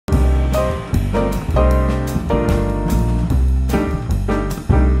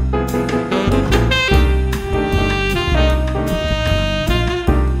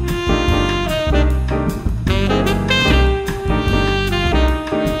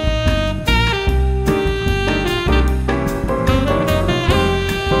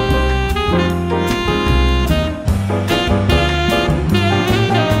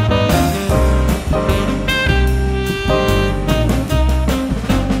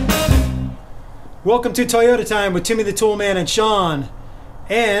Welcome to Toyota Time with Timmy the Toolman and Sean,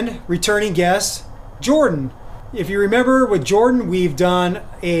 and returning guest, Jordan. If you remember with Jordan, we've done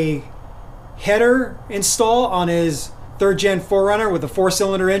a header install on his 3rd Gen 4Runner with a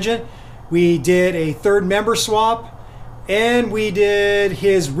 4-cylinder engine. We did a third member swap, and we did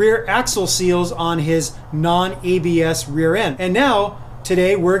his rear axle seals on his non-ABS rear end. And now,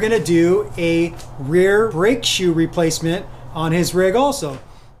 today, we're gonna do a rear brake shoe replacement on his rig also.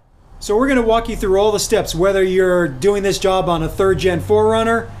 So we're gonna walk you through all the steps, whether you're doing this job on a 3rd Gen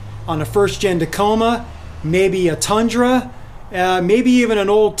 4Runner, on a 1st Gen Tacoma, maybe a Tundra, maybe even an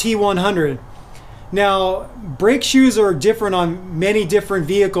old T100. Now, brake shoes are different on many different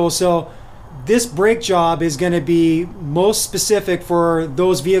vehicles, so this brake job is going to be most specific for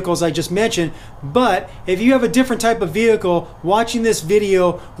those vehicles I just mentioned. But if you have a different type of vehicle, watching this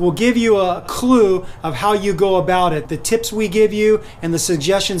video will give you a clue of how you go about it. The tips we give you and the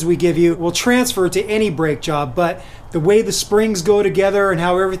suggestions we give you will transfer to any brake job, but the way the springs go together and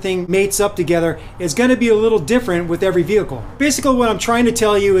how everything mates up together is going to be a little different with every vehicle. Basically, what I'm trying to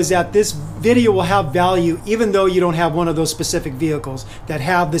tell you is that this video will have value even though you don't have one of those specific vehicles that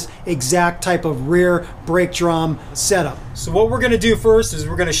have this exact type of rear brake drum setup. So what we're going to do first is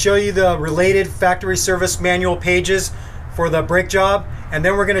we're going to show you the related factory service manual pages for the brake job, and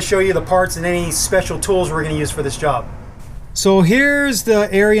then we're going to show you the parts and any special tools we're going to use for this job. So here's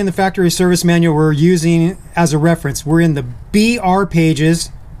the area in the factory service manual we're using as a reference. We're in the BR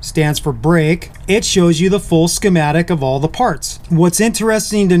pages, stands for brake. It shows you the full schematic of all the parts. What's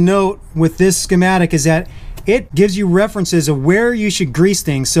interesting to note with this schematic is that it gives you references of where you should grease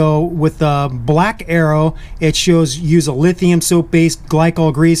things. So with the black arrow, it shows use a lithium soap-based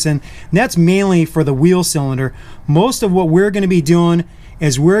glycol grease, and that's mainly for the wheel cylinder. Most of what we're going to be doing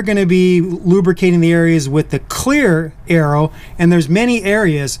is we're going to be lubricating the areas with the clear arrow, and there's many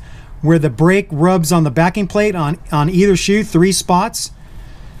areas where the brake rubs on the backing plate on either shoe, 3 spots.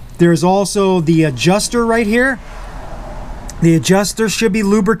 There's also the adjuster right here. The adjuster should be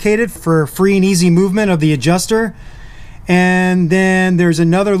lubricated for free and easy movement of the adjuster. And then there's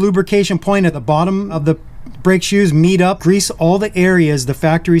another lubrication point at the bottom of the brake shoes. Meet up, grease all the areas the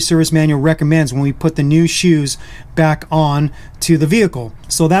factory service manual recommends when we put the new shoes back on to the vehicle.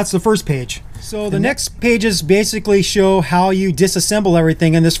 So that's the first page. So the next pages basically show how you disassemble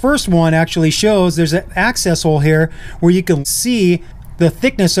everything, and this first one actually shows there's an access hole here where you can see the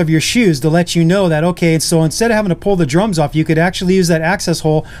thickness of your shoes to let you know that, okay, so instead of having to pull the drums off, you could actually use that access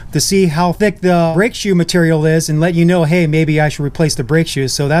hole to see how thick the brake shoe material is and let you know, hey, maybe I should replace the brake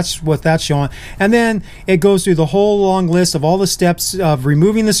shoes. So that's what that's showing. And then it goes through the whole long list of all the steps of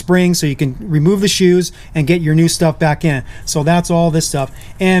removing the spring so you can remove the shoes and get your new stuff back in. So that's all this stuff.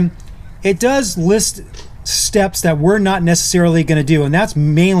 And it does list steps that we're not necessarily going to do, and that's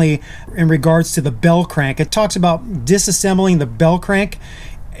mainly in regards to the bell crank. It talks about disassembling the bell crank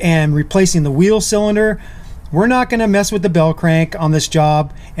and replacing the wheel cylinder. We're not going to mess with the bell crank on this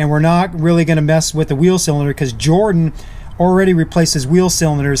job, and we're not really going to mess with the wheel cylinder because Jordan already replaced his wheel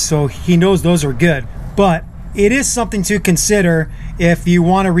cylinders, so he knows those are good. But it is something to consider if you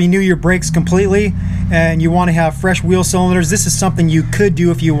want to renew your brakes completely and you want to have fresh wheel cylinders. This is something you could do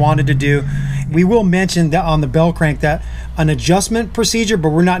if you wanted to do. We will mention that on the bell crank that an adjustment procedure, but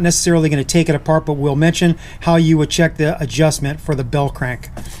we're not necessarily going to take it apart, but we'll mention how you would check the adjustment for the bell crank.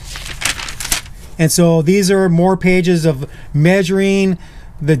 And so these are more pages of measuring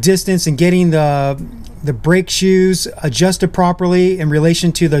the distance and getting the brake shoes adjusted properly in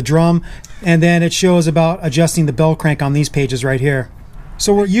relation to the drum. And then it shows about adjusting the bell crank on these pages right here.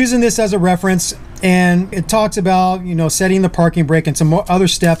 So we're using this as a reference, and it talks about, you know, setting the parking brake and some other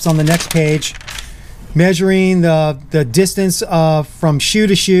steps on the next page. Measuring the distance from shoe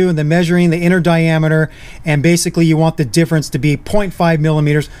to shoe, and then measuring the inner diameter, and basically you want the difference to be 0.5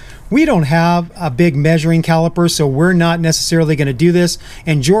 millimeters. We don't have a big measuring caliper, so we're not necessarily going to do this,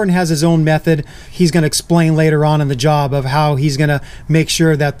 and Jordan has his own method. He's going to explain later on in the job of how he's going to make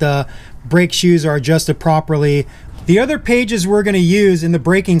sure that the brake shoes are adjusted properly. The other pages we're going to use in the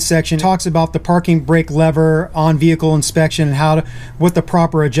braking section talks about the parking brake lever on vehicle inspection and what the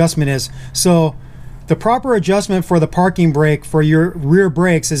proper adjustment is. So the proper adjustment for the parking brake for your rear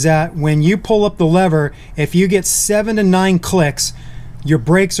brakes is that when you pull up the lever, if you get 7 to 9 clicks, your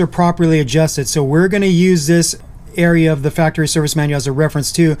brakes are properly adjusted. So we're going to use this area of the factory service manual as a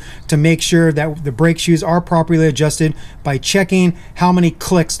reference to make sure that the brake shoes are properly adjusted by checking how many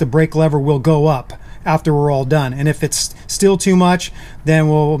clicks the brake lever will go up after we're all done. And if it's still too much, then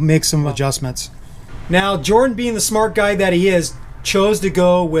we'll make some adjustments. Now, Jordan, being the smart guy that he is, chose to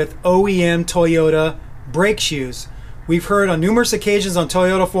go with OEM Toyota brake shoes. We've heard on numerous occasions on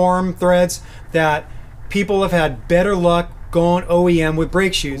Toyota forum threads that people have had better luck going OEM with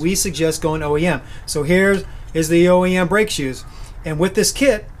brake shoes. We suggest going OEM. So here is the OEM brake shoes. And with this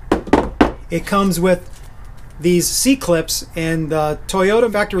kit, it comes with these C-clips, and the Toyota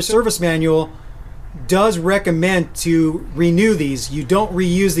factory service manual does recommend to renew these. You don't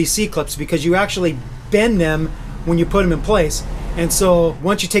reuse these C-clips because you actually bend them when you put them in place. And so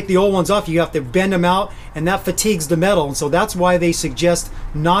once you take the old ones off, you have to bend them out, and that fatigues the metal. And so that's why they suggest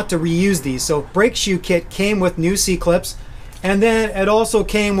not to reuse these. So brake shoe kit came with new C-clips, and then it also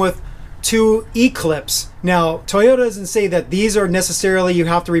came with 2 E-clips. Now, Toyota doesn't say that these are necessarily you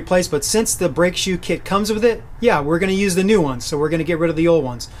have to replace, but since the brake shoe kit comes with it, yeah, we're going to use the new ones. So we're going to get rid of the old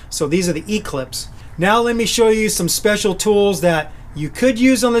ones. So these are the E-clips. Now let me show you some special tools that you could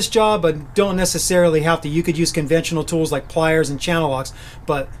use on this job, but don't necessarily have to. You could use conventional tools like pliers and channel locks,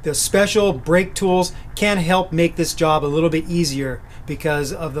 but the special brake tools can help make this job a little bit easier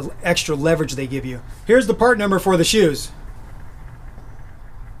because of the extra leverage they give you. Here's the part number for the shoes.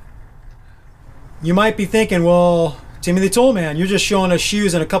 You might be thinking, well, Timmy the Toolman, you're just showing us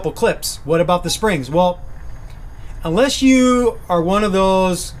shoes and a couple clips. What about the springs? Well, unless you are one of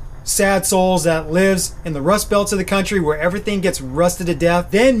those sad souls that lives in the rust belts of the country where everything gets rusted to death,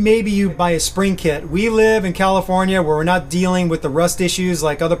 then maybe you buy a spring kit. We live in California where we're not dealing with the rust issues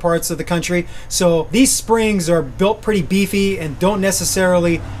like other parts of the country. So these springs are built pretty beefy and don't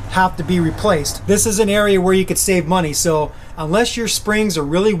necessarily have to be replaced. This is an area where you could save money. So unless your springs are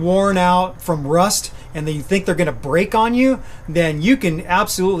really worn out from rust and then you think they're going to break on you, then you can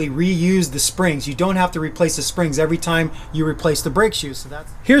absolutely reuse the springs. You don't have to replace the springs every time you replace the brake shoes. So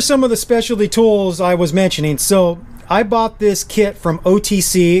here's some of the specialty tools I was mentioning. So I bought this kit from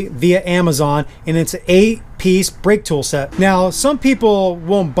OTC via Amazon, and it's an 8-piece brake tool set. Now, some people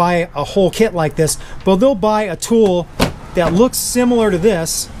won't buy a whole kit like this, but they'll buy a tool that looks similar to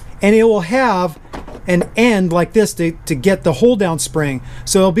this, and it will have an end like this to get the hold down spring.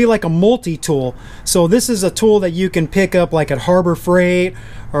 So it'll be like a multi-tool. So this is a tool that you can pick up like at Harbor Freight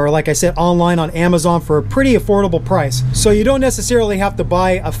or, like I said, online on Amazon for a pretty affordable price. So you don't necessarily have to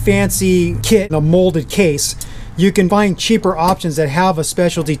buy a fancy kit in a molded case. You can find cheaper options that have a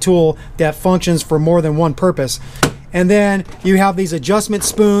specialty tool that functions for more than one purpose. And then you have these adjustment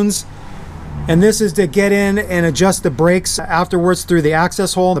spoons, and this is to get in and adjust the brakes afterwards through the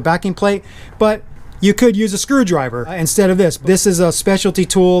access hole in the backing plate. But you could use a screwdriver instead of this. This is a specialty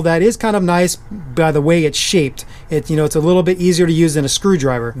tool that is kind of nice by the way it's shaped. It's a little bit easier to use than a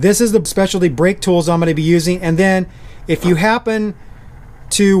screwdriver. This is the specialty brake tools I'm going to be using. And then if you happen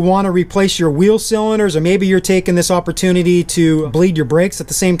to want to replace your wheel cylinders, or maybe you're taking this opportunity to bleed your brakes at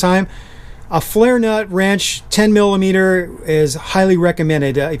the same time, a flare nut wrench 10 millimeter is highly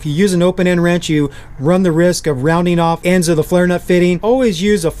recommended. If you use an open end wrench, you run the risk of rounding off ends of the flare nut fitting. Always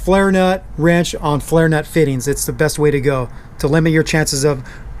use a flare nut wrench on flare nut fittings. It's the best way to go to limit your chances of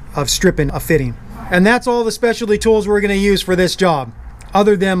stripping a fitting. And that's all the specialty tools we're going to use for this job,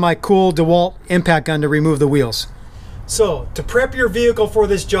 other than my cool DeWalt impact gun to remove the wheels. So to prep your vehicle for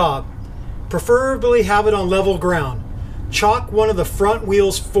this job, preferably have it on level ground. Chalk one of the front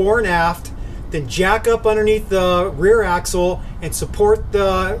wheels fore and aft, then jack up underneath the rear axle and support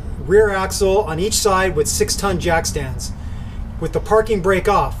the rear axle on each side with 6-ton jack stands with the parking brake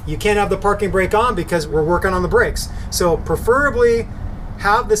off. You can't have the parking brake on because we're working on the brakes. So preferably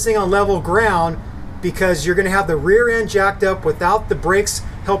have this thing on level ground because you're going to have the rear end jacked up without the brakes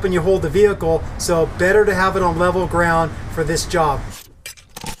helping you hold the vehicle. So better to have it on level ground for this job.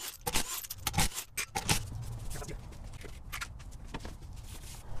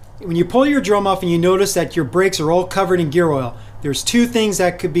 When you pull your drum off and you notice that your brakes are all covered in gear oil, there's 2 things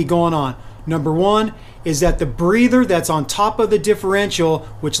that could be going on. Number 1 is that the breather that's on top of the differential,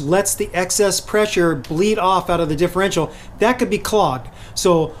 which lets the excess pressure bleed off out of the differential, that could be clogged.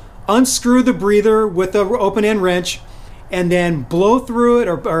 So unscrew the breather with an open end wrench and then blow through it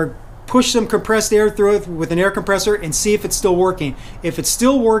or push some compressed air through it with an air compressor and see if it's still working. If it's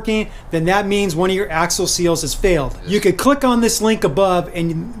still working, then that means one of your axle seals has failed. You could click on this link above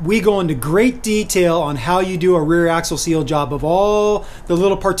and we go into great detail on how you do a rear axle seal job of all the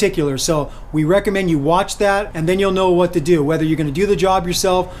little particulars. So we recommend you watch that and then you'll know what to do, whether you're going to do the job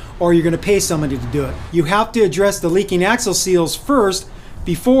yourself or you're going to pay somebody to do it. You have to address the leaking axle seals first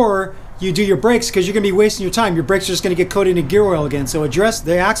before you do your brakes, because you're going to be wasting your time. Your brakes are just going to get coated in gear oil again. So address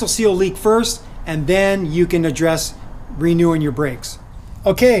the axle seal leak first, and then you can address renewing your brakes.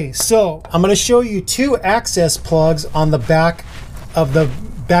 Okay, so I'm going to show you 2 access plugs on the back of the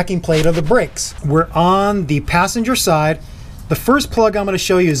backing plate of the brakes. We're on the passenger side. The first plug I'm going to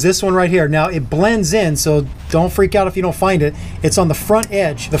show you is this one right here. Now it blends in, so don't freak out if you don't find it. It's on the front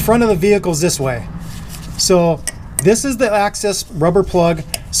edge. The front of the vehicle is this way. So this is the access rubber plug,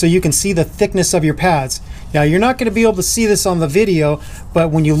 so you can see the thickness of your pads. Now you're not going to be able to see this on the video,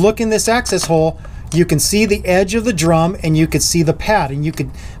 but when you look in this access hole, you can see the edge of the drum and you could see the pad, and you could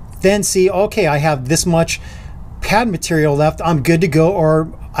then see, okay, I have this much pad material left, I'm good to go,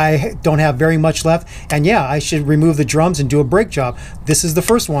 or I don't have very much left, and yeah, I should remove the drums and do a brake job. This is the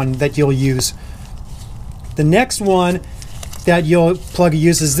first one that you'll use. The next one that you'll plug and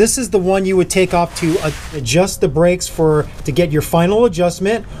use is this is the one you would take off to adjust the brakes to get your final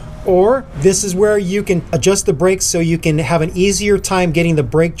adjustment, or this is where you can adjust the brakes so you can have an easier time getting the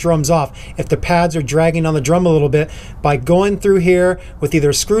brake drums off if the pads are dragging on the drum a little bit. By going through here with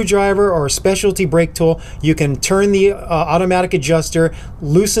either a screwdriver or a specialty brake tool, you can turn the automatic adjuster,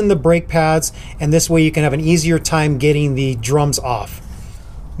 loosen the brake pads, and this way you can have an easier time getting the drums off.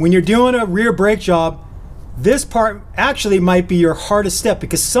 When you're doing a rear brake job, this part actually might be your hardest step,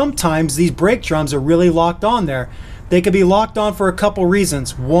 because sometimes these brake drums are really locked on there. They could be locked on for a couple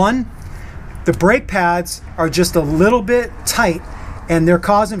reasons. One, the brake pads are just a little bit tight and they're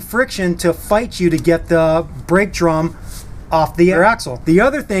causing friction to fight you to get the brake drum off the rear axle. The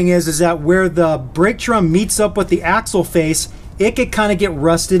other thing is that where the brake drum meets up with the axle face, it could kind of get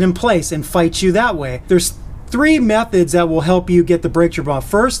rusted in place and fight you that way. There's three methods that will help you get the brake drum off.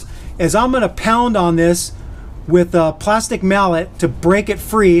 First is I'm going to pound on this with a plastic mallet to break it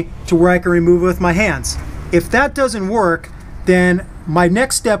free to where I can remove it with my hands. If that doesn't work, then my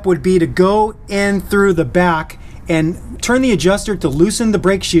next step would be to go in through the back and turn the adjuster to loosen the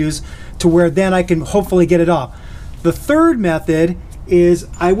brake shoes to where then I can hopefully get it off. The third method is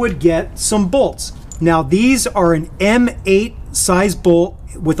I would get some bolts. Now these are an M8 size bolt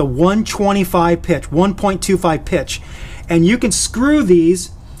with a 125 pitch, 1.25 pitch. And you can screw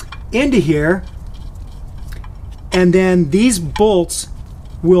these into here, and then these bolts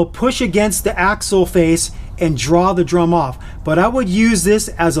will push against the axle face and draw the drum off. But I would use this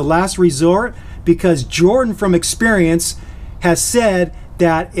as a last resort, because Jordan from experience has said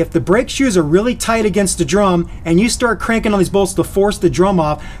that if the brake shoes are really tight against the drum and you start cranking on these bolts to force the drum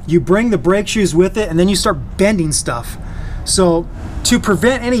off, you bring the brake shoes with it and then you start bending stuff. So to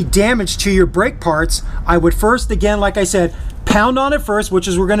prevent any damage to your brake parts, I would first, again, like I said, pound on it first, which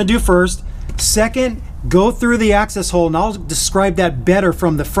is what we're gonna do first. Second, go through the access hole, and I'll describe that better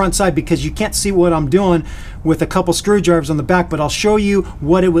from the front side because you can't see what I'm doing with a couple screwdrivers on the back, but I'll show you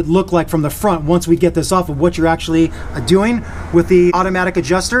what it would look like from the front once we get this off of what you're actually doing with the automatic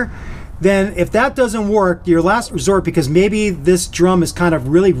adjuster. Then if that doesn't work, your last resort, because maybe this drum is kind of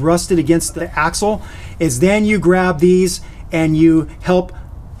really rusted against the axle, is then you grab these and you help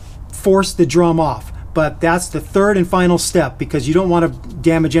force the drum off. But that's the third and final step, because you don't want to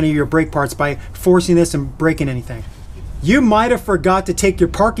damage any of your brake parts by forcing this and breaking anything. You might have forgot to take your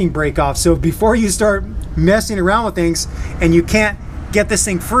parking brake off, so before you start messing around with things and you can't get this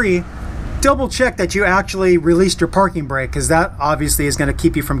thing free, double check that you actually released your parking brake, because that obviously is going to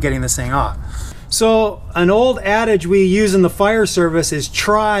keep you from getting this thing off. So an old adage we use in the fire service is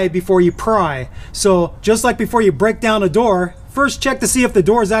try before you pry. So just like before you break down a door, first check to see if the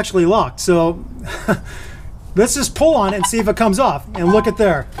door is actually locked. So let's just pull on it and see if it comes off. And look at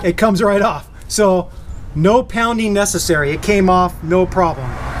there, it comes right off. So no pounding necessary, it came off, no problem.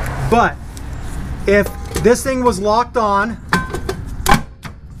 But if this thing was locked on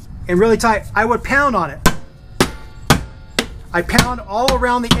and really tight, I would pound on it. I pound all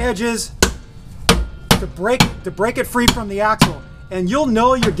around the edges to break it free from the axle. And you'll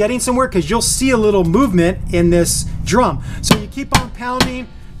know you're getting somewhere because you'll see a little movement in this drum. So you keep on pounding,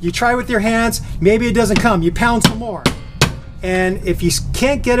 you try with your hands, maybe it doesn't come, you pound some more. And if you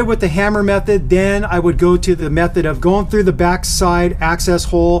can't get it with the hammer method, then I would go to the method of going through the backside access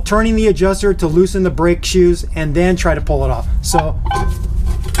hole, turning the adjuster to loosen the brake shoes, and then try to pull it off. So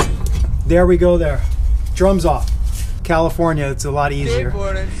there we go there, drums off. California, it's a lot easier.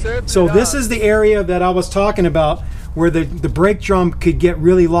 So this is the area that I was talking about where the brake drum could get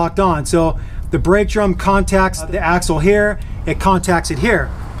really locked on. So the brake drum contacts the axle here, it contacts it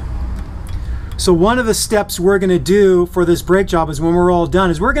here. So one of the steps we're going to do for this brake job is when we're all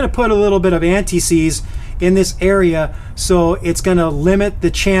done is we're going to put a little bit of anti-seize in this area, so it's going to limit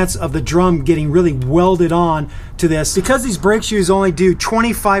the chance of the drum getting really welded on to this. Because these brake shoes only do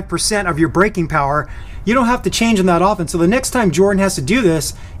 25% of your braking power, you don't have to change them that often. So the next time Jordan has to do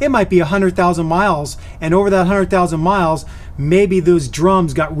this, it might be 100,000 miles, and over that 100,000 miles, maybe those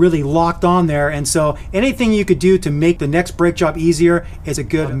drums got really locked on there. And so anything you could do to make the next brake job easier is a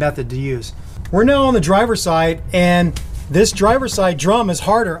good method to use. We're now on the driver's side, and This driver's side drum is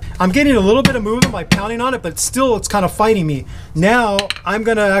harder. I'm getting a little bit of movement by pounding on it, but still it's kind of fighting me. Now I'm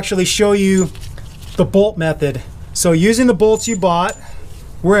gonna actually show you the bolt method. So using the bolts you bought,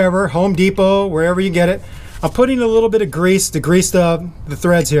 wherever, Home Depot, wherever you get it, I'm putting a little bit of grease to grease the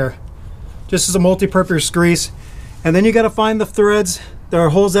threads here. Just as a multi-purpose grease. And then you gotta find the threads. There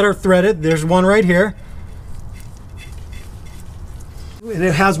are holes that are threaded. There's one right here. And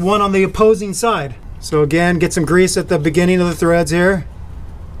it has one on the opposing side. So again, get some grease at the beginning of the threads here.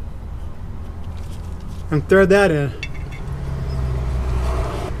 And thread that in.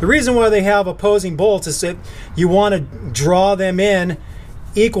 The reason why they have opposing bolts is that you want to draw them in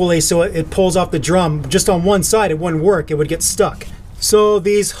equally so it pulls off the drum. Just on one side, it wouldn't work. It would get stuck. So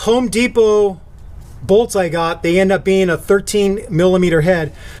these Home Depot bolts I got, they end up being a 13mm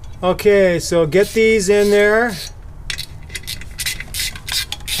head. Okay, so get these in there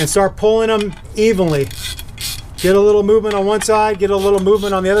and start pulling them evenly. Get a little movement on one side, get a little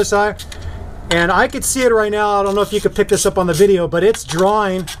movement on the other side. And I could see it right now. I don't know if you could pick this up on the video, but it's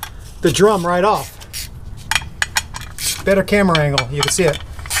drawing the drum right off. Better camera angle, you can see it.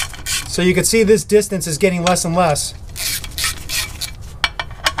 So you can see this distance is getting less and less.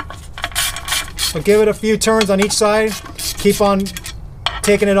 So give it a few turns on each side. Keep on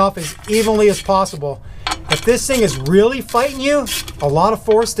taking it off as evenly as possible. If this thing is really fighting you, a lot of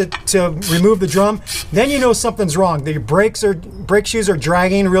force to remove the drum, then you know something's wrong. The brake shoes are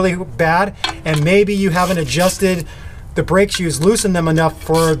dragging really bad, and maybe you haven't adjusted the brake shoes, loosened them enough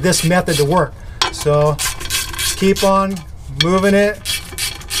for this method to work. So keep on moving it.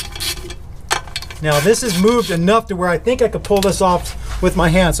 Now this is moved enough to where I think I could pull this off with my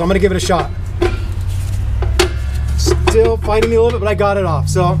hand, so I'm gonna give it a shot. Still fighting me a little bit, but I got it off.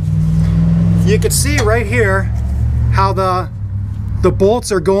 So you can see right here how the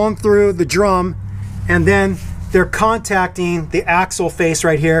bolts are going through the drum, and then they're contacting the axle face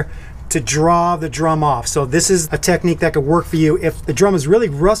right here to draw the drum off. So this is a technique that could work for you. If the drum is really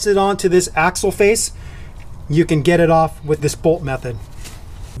rusted onto this axle face, you can get it off with this bolt method.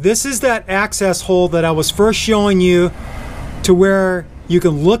 This is that access hole that I was first showing you, to where you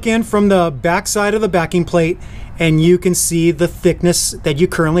can look in from the back side of the backing plate and you can see the thickness that you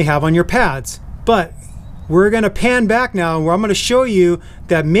currently have on your pads. But we're going to pan back now, where I'm going to show you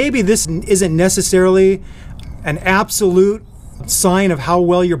that maybe this isn't necessarily an absolute sign of how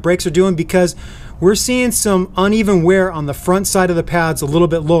well your brakes are doing, because we're seeing some uneven wear on the front side of the pads a little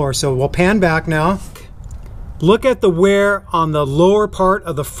bit lower. So we'll pan back now. Look at the wear on the lower part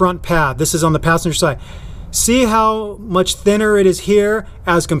of the front pad. This is on the passenger side. See how much thinner it is here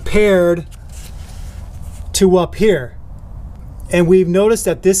as compared to up here. And we've noticed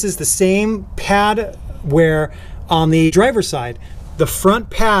that this is the same pad wear on the driver's side. The front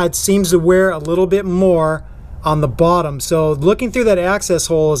pad seems to wear a little bit more on the bottom. So looking through that access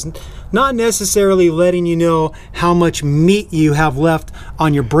hole is not necessarily letting you know how much meat you have left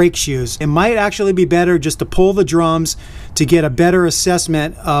on your brake shoes. It might actually be better just to pull the drums to get a better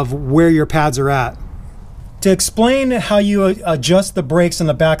assessment of where your pads are at. To explain how you adjust the brakes on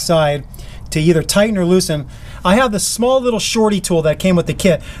the back side to either tighten or loosen, I have this small little shorty tool that came with the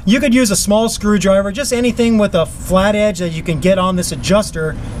kit. You could use a small screwdriver, just anything with a flat edge that you can get on this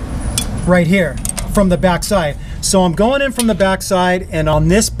adjuster right here from the back side. So I'm going in from the back side, and on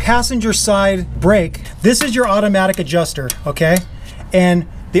this passenger side brake, this is your automatic adjuster, okay? And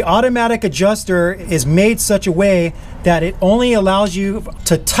the automatic adjuster is made such a way that it only allows you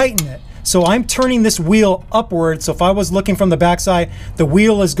to tighten it. So I'm turning this wheel upward. So if I was looking from the back side, the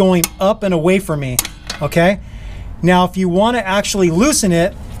wheel is going up and away from me, okay? Now, if you want to actually loosen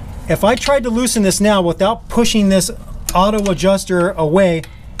it, if I tried to loosen this now without pushing this auto adjuster away,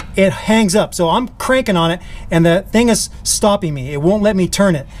 it hangs up. So I'm cranking on it and the thing is stopping me. It won't let me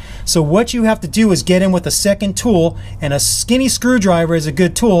turn it. So what you have to do is get in with a second tool, and a skinny screwdriver is a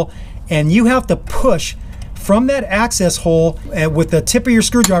good tool, and you have to push from that access hole with the tip of your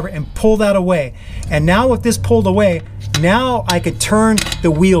screwdriver and pull that away. And now with this pulled away, now I could turn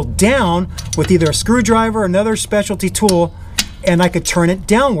the wheel down with either a screwdriver or another specialty tool, and I could turn it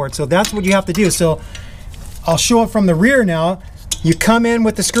downward. So that's what you have to do. So I'll show it from the rear now. You come in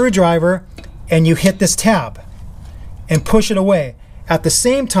with the screwdriver and you hit this tab and push it away. At the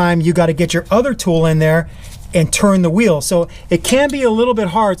same time, you got to get your other tool in there and turn the wheel. So it can be a little bit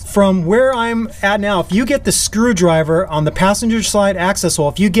hard. From where I'm at now, if you get the screwdriver on the passenger side access hole,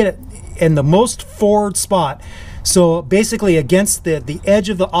 if you get it in the most forward spot, so basically against the edge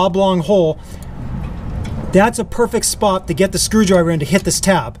of the oblong hole, that's a perfect spot to get the screwdriver in to hit this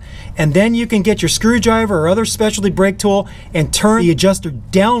tab. And then you can get your screwdriver or other specialty brake tool and turn the adjuster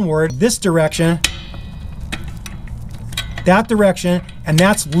downward this direction. that direction, and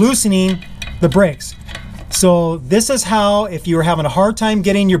that's loosening the brakes. So this is how, if you're having a hard time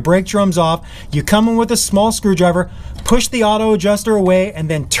getting your brake drums off, you come in with a small screwdriver, push the auto adjuster away, and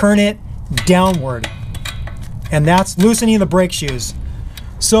then turn it downward. And that's loosening the brake shoes.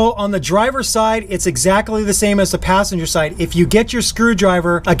 So on the driver's side, it's exactly the same as the passenger side. If you get your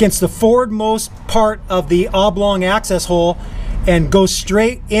screwdriver against the forwardmost part of the oblong access hole and go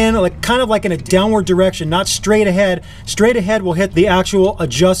straight in, like kind of like in a downward direction, not straight ahead. Straight ahead will hit the actual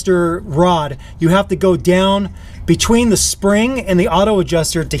adjuster rod. You have to go down between the spring and the auto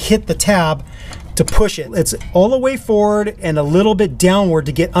adjuster to hit the tab to push it. It's all the way forward and a little bit downward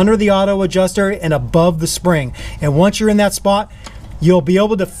to get under the auto adjuster and above the spring. And once you're in that spot, you'll be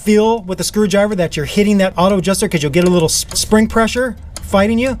able to feel with the screwdriver that you're hitting that auto adjuster, because you'll get a little spring pressure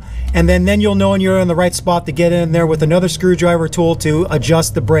fighting you, and then you'll know when you're in the right spot to get in there with another screwdriver tool to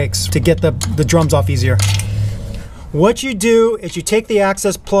adjust the brakes to get the drums off easier. What you do is you take the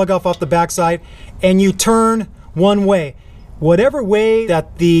access plug off the backside and you turn one way. Whatever way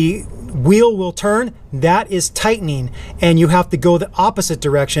that the wheel will turn, that is tightening, and you have to go the opposite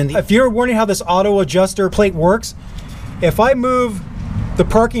direction. If you're wondering how this auto adjuster plate works, if I move the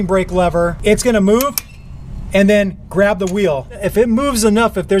parking brake lever, it's going to move and then grab the wheel. If it moves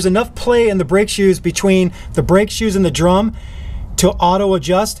enough, if there's enough play in the brake shoes between the brake shoes and the drum to auto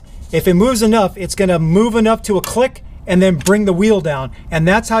adjust, if it moves enough, it's going to move enough to a click and then bring the wheel down. And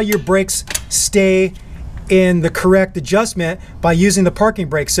that's how your brakes stay in the correct adjustment, by using the parking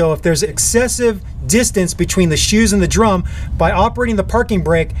brake. So if there's excessive distance between the shoes and the drum, by operating the parking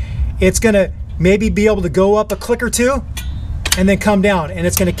brake, it's going to maybe be able to go up a click or two and then come down, and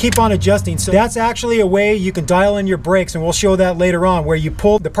it's going to keep on adjusting. So that's actually a way you can dial in your brakes, and we'll show that later on, where you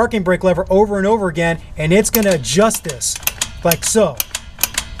pull the parking brake lever over and over again, and it's going to adjust this like so.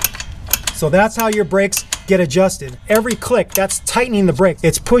 So that's how your brakes get adjusted. Every click, that's tightening the brake.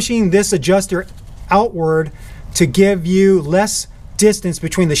 It's pushing this adjuster outward to give you less distance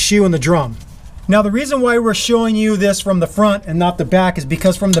between the shoe and the drum. Now, the reason why we're showing you this from the front and not the back is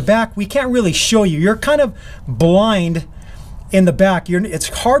because from the back we can't really show you. You're kind of blind in the back. It's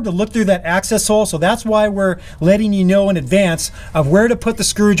hard to look through that access hole, so that's why we're letting you know in advance of where to put the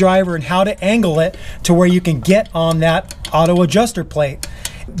screwdriver and how to angle it to where you can get on that auto adjuster plate.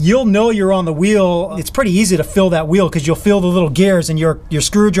 You'll know you're on the wheel. It's pretty easy to fill that wheel because you'll feel the little gears, and your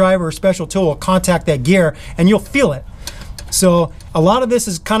screwdriver or special tool will contact that gear and you'll feel it. So a lot of this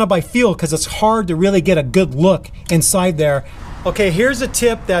is kind of by feel, because it's hard to really get a good look inside there. Okay, here's a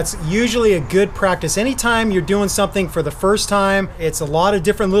tip that's usually a good practice. Anytime you're doing something for the first time, it's a lot of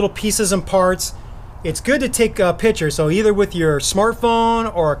different little pieces and parts. It's good to take pictures. So either with your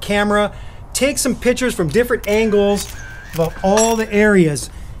smartphone or a camera, take some pictures from different angles of all the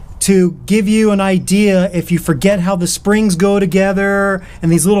areas to give you an idea. If you forget how the springs go together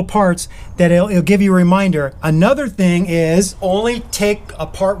and these little parts, that it'll give you a reminder. Another thing is only take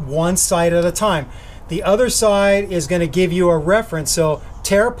apart one side at a time. The other side is going to give you a reference. So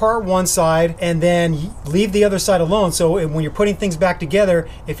tear apart one side and then leave the other side alone. So when you're putting things back together,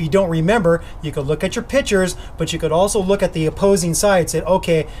 if you don't remember, you could look at your pictures, but you could also look at the opposing side. Say,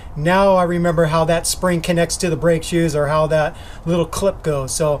 okay, now I remember how that spring connects to the brake shoes, or how that little clip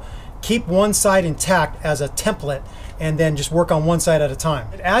goes. So keep one side intact as a template, and then just work on one side at a time.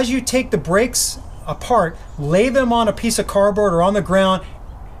 As you take the brakes apart, lay them on a piece of cardboard or on the ground,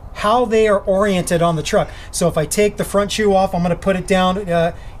 how they are oriented on the truck. So if I take the front shoe off, I'm going to put it down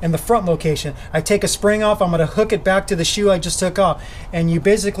in the front location. I take a spring off, I'm going to hook it back to the shoe I just took off. And you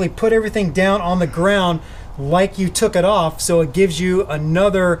basically put everything down on the ground like you took it off, so it gives you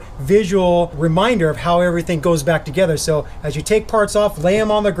another visual reminder of how everything goes back together. So as you take parts off, lay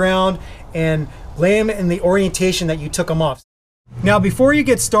them on the ground and lay them in the orientation that you took them off. Now, before you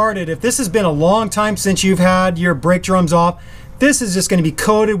get started, if this has been a long time since you've had your brake drums off, this is just going to be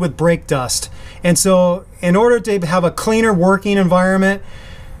coated with brake dust. And so in order to have a cleaner working environment,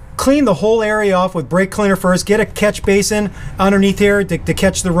 clean the whole area off with brake cleaner first. Get a catch basin underneath here to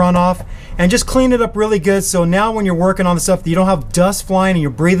catch the runoff, and just clean it up really good. So now when you're working on the stuff, you don't have dust flying and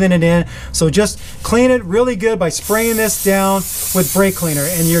you're breathing it in. So just clean it really good by spraying this down with brake cleaner,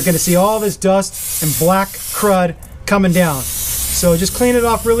 and you're going to see all this dust and black crud coming down. So just clean it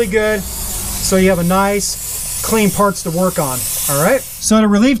off really good so you have a nice clean parts to work on. All right, so to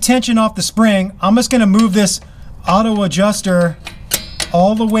relieve tension off the spring, I'm just going to move this auto adjuster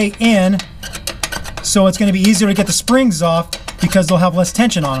all the way in, so it's going to be easier to get the springs off because they'll have less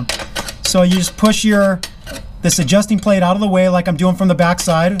tension on them. So you just push this adjusting plate out of the way like I'm doing from the back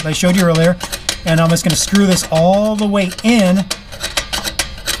side that I showed you earlier, and I'm just going to screw this all the way in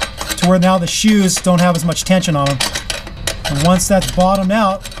to where now the shoes don't have as much tension on them. And once that's bottomed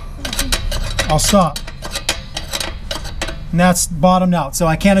out, I'll stop. And that's bottomed out, so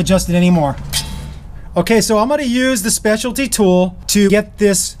I can't adjust it anymore. Okay, so I'm going to use the specialty tool to get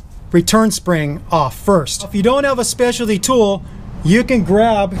this return spring off first. If you don't have a specialty tool, you can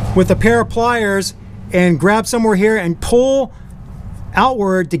grab with a pair of pliers and grab somewhere here and pull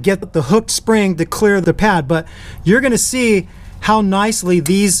outward to get the hooked spring to clear the pad. But you're going to see how nicely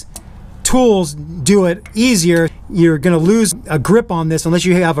these tools do it easier. You're going to lose a grip on this unless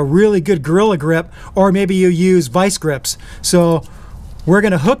you have a really good Gorilla grip, or maybe you use vice grips. So we're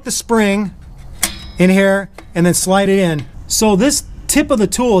going to hook the spring in here and then slide it in. So this tip of the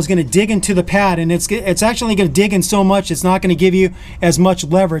tool is going to dig into the pad, and it's actually going to dig in so much it's not going to give you as much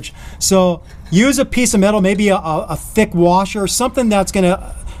leverage. So use a piece of metal, maybe a thick washer, something that's going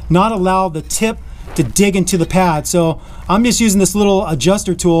to not allow the tip to dig into the pad. So I'm just using this little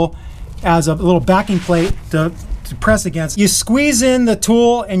adjuster tool as a little backing plate to press against. You squeeze in the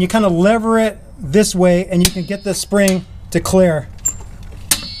tool and you kind of lever it this way, and you can get the spring to clear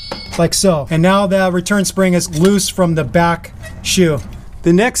like so. And now the return spring is loose from the back shoe.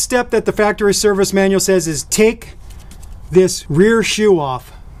 The next step that the factory service manual says is take this rear shoe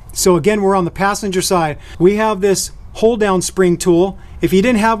off. So again, we're on the passenger side. We have this hold down spring tool. If you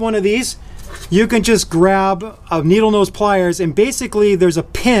didn't have one of these, you can just grab a needle nose pliers, and basically there's a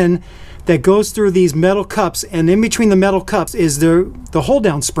pin that goes through these metal cups, and in between the metal cups is the hold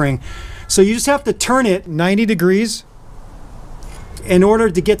down spring. So you just have to turn it 90 degrees in order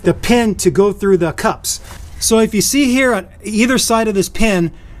to get the pin to go through the cups. So if you see here on either side of this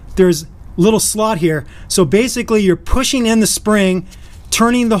pin, there's a little slot here. So basically you're pushing in the spring,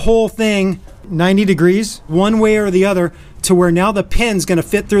 turning the whole thing 90 degrees one way or the other, to where now the pin's going to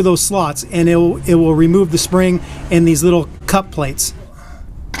fit through those slots, and it will remove the spring in these little cup plates.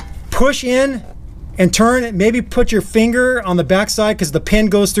 Push in and turn it. Maybe put your finger on the back side because the pin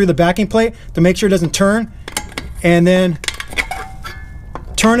goes through the backing plate to make sure it doesn't turn, and then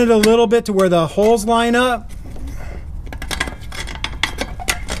turn it a little bit to where the holes line up.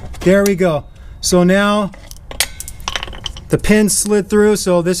 There we go. So now the pin slid through.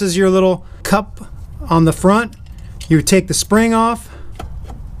 So this is your little cup on the front. You take the spring off.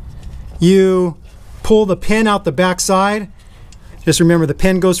 You pull the pin out the back side. Just remember, the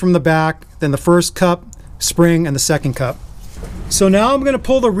pin goes from the back, then the first cup, spring, and the second cup. So now I'm going to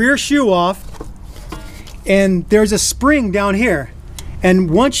pull the rear shoe off, and there's a spring down here.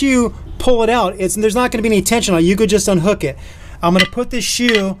 And once you pull it out, there's not going to be any tension on it. You could just unhook it. I'm going to put this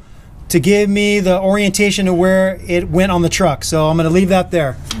shoe to give me the orientation of where it went on the truck. So I'm going to leave that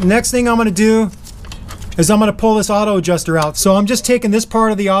there. Next thing I'm going to do is I'm going to pull this auto adjuster out. So I'm just taking this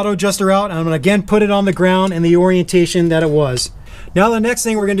part of the auto adjuster out, and I'm going to again put it on the ground in the orientation that it was. Now the next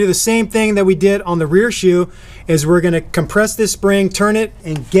thing, we're going to do the same thing that we did on the rear shoe, is we're going to compress this spring, turn it,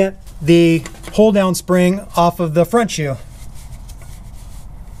 and get the hold down spring off of the front shoe.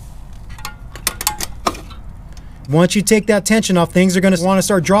 Once you take that tension off, things are going to want to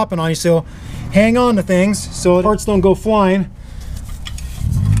start dropping on you, so hang on to things so parts don't go flying.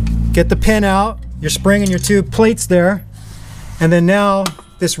 Get the pin out, your spring and your two plates there, and then now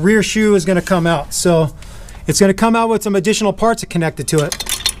this rear shoe is going to come out. So it's going to come out with some additional parts connected to it.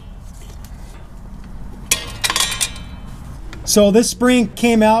 So this spring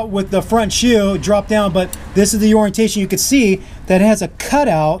came out with the front shoe, dropped down, but this is the orientation. You can see that it has a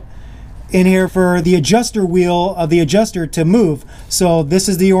cutout in here for the adjuster wheel of the adjuster to move. So this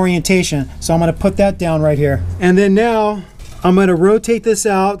is the orientation. So I'm going to put that down right here. And then now I'm going to rotate this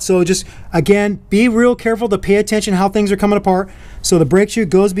out. So just, again, be real careful to pay attention how things are coming apart. So the brake shoe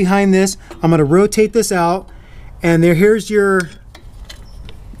goes behind this. I'm going to rotate this out, and here's your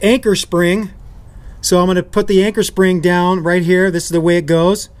anchor spring. So I'm going to put the anchor spring down right here. This is the way it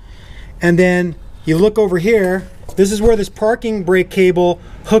goes. And then you look over here. This is where this parking brake cable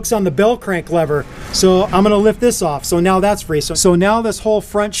hooks on the bell crank lever. So I'm going to lift this off. So now that's free. So now this whole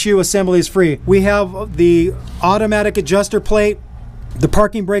front shoe assembly is free. We have the automatic adjuster plate, the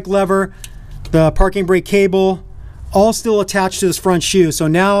parking brake lever, the parking brake cable, all still attached to this front shoe. So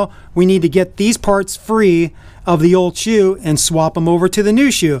now we need to get these parts free of the old shoe and swap them over to the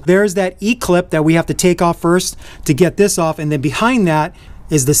new shoe. There's that E-clip that we have to take off first to get this off, and then behind that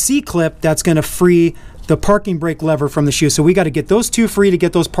is the C-clip that's going to free the parking brake lever from the shoe. So we got to get those two free to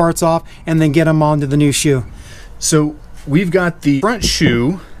get those parts off and then get them onto the new shoe. So we've got the front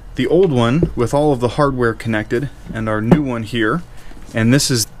shoe, the old one with all of the hardware connected, and our new one here. And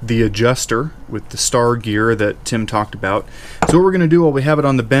this is the adjuster with the star gear that Tim talked about. So what we're going to do while we have it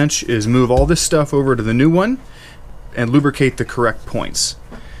on the bench is move all this stuff over to the new one and lubricate the correct points.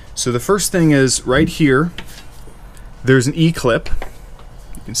 So the first thing is right here, There's an E-clip.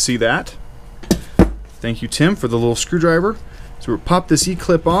 You can see that. Thank you, Tim, for the little screwdriver. So we'll pop this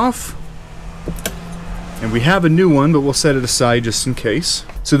E-clip off. And we have a new one, but we'll set it aside just in case.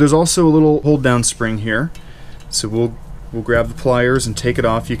 So there's also a little hold down spring here. So we'll grab the pliers and take it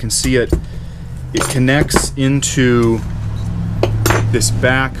off. You can see it connects into this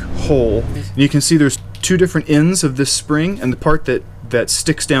back hole. And you can see there's two different ends of this spring, and the part that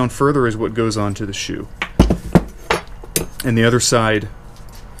sticks down further is what goes onto the shoe. And the other side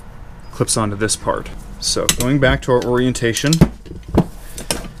clips onto this part. So going back to our orientation,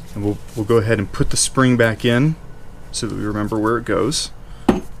 and we'll go ahead and put the spring back in so that we remember where it goes.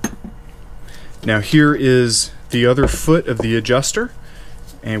 Now here is the other foot of the adjuster,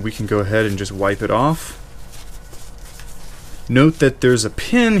 and we can go ahead and just wipe it off. Note that there's a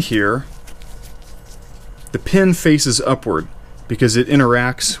pin here. The pin faces upward because it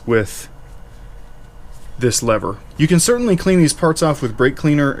interacts with this lever. You can certainly clean these parts off with brake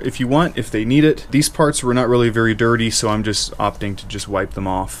cleaner if you want, if they need it. These parts were not really very dirty, so I'm just opting to just wipe them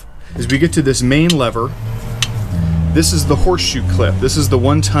off. As we get to this main lever, this is the horseshoe clip. This is the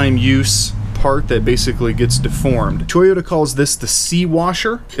one-time use part that basically gets deformed. Toyota calls this the C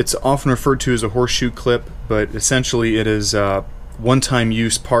washer. It's often referred to as a horseshoe clip, but essentially it is a one-time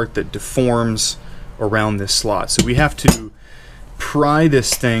use part that deforms around this slot. So we have to pry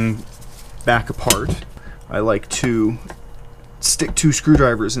this thing back apart. I like to stick 2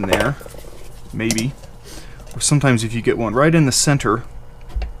 screwdrivers in there, maybe. Or sometimes if you get one right in the center,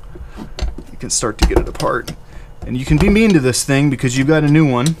 you can start to get it apart. And you can be mean to this thing because you've got a new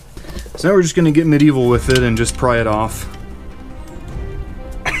one. So now we're just going to get medieval with it and just pry it off.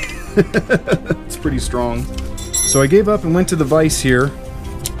 It's pretty strong. So I gave up and went to the vise here.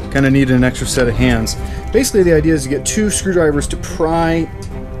 Kind of needed an extra set of hands. Basically the idea is to get 2 screwdrivers to pry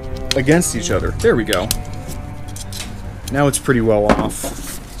against each other. There we go. Now it's pretty well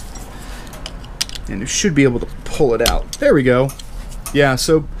off. And you should be able to pull it out. There we go. Yeah,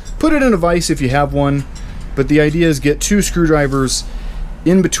 so put it in a vise if you have one, but the idea is get 2 screwdrivers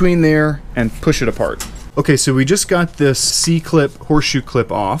in between there and push it apart. Okay, so we just got this C-clip, horseshoe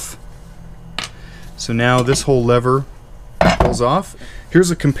clip off. So now this whole lever pulls off.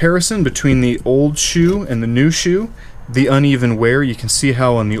 Here's a comparison between the old shoe and the new shoe. The uneven wear, you can see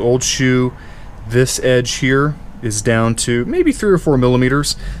how on the old shoe this edge here is down to maybe 3 or 4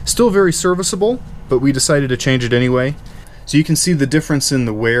 millimeters. Still very serviceable, but we decided to change it anyway. So you can see the difference in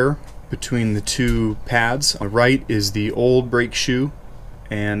the wear between the 2 pads. On the right is the old brake shoe,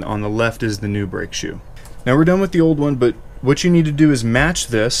 and on the left is the new brake shoe. Now we're done with the old one, but what you need to do is match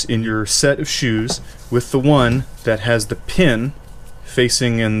this in your set of shoes with the one that has the pin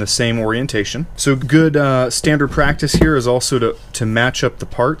facing in the same orientation. So good standard practice here is also to match up the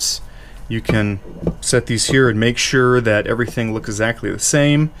parts. You can set these here and make sure that everything looks exactly the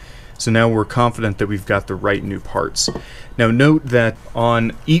same. So now we're confident that we've got the right new parts. Now note that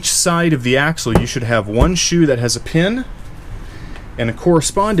on each side of the axle you should have one shoe that has a pin and a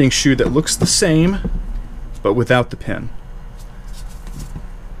corresponding shoe that looks the same but without the pin.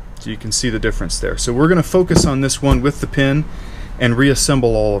 So you can see the difference there. So we're going to focus on this one with the pin and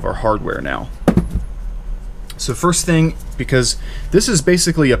reassemble all of our hardware now. So first thing, because this is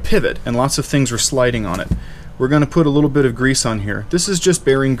basically a pivot and lots of things are sliding on it, we're going to put a little bit of grease on here. This is just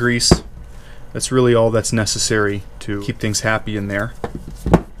bearing grease. That's really all that's necessary to keep things happy in there.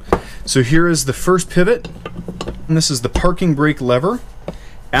 So here is the first pivot, and this is the parking brake lever.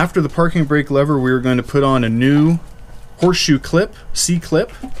 After the parking brake lever, we're going to put on a new horseshoe clip,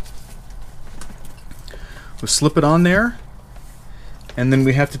 C-clip. We'll slip it on there, and then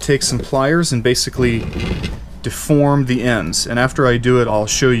we have to take some pliers and basically deform the ends. And after I do it, I'll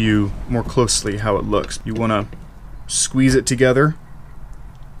show you more closely how it looks. You want to squeeze it together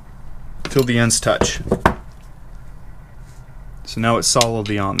till the ends touch. So now it's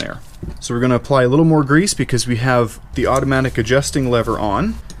solidly on there. So we're going to apply a little more grease because we have the automatic adjusting lever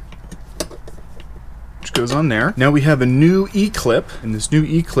on, which goes on there. Now we have a new E-clip, and this new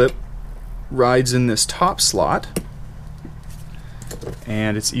E-clip rides in this top slot,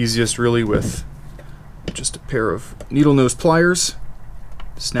 and it's easiest really with just a pair of needle nose pliers.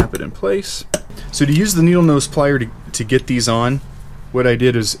 Snap it in place. So to use the needle nose plier to get these on, what I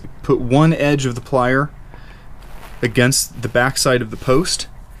did is put one edge of the plier against the back side of the post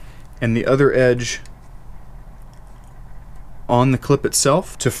and the other edge on the clip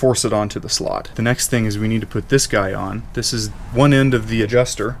itself to force it onto the slot. The next thing is we need to put this guy on. This is one end of the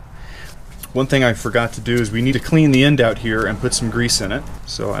adjuster. One thing I forgot to do is we need to clean the end out here and put some grease in it.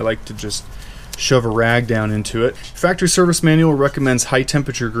 So I like to just shove a rag down into it. Factory service manual recommends high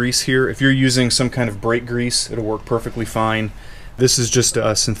temperature grease here. If you're using some kind of brake grease, it'll work perfectly fine. This is just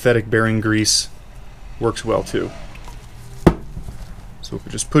a synthetic bearing grease. Works well too. So if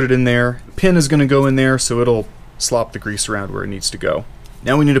we just put it in there, the pin is going to go in there, so it'll slop the grease around where it needs to go.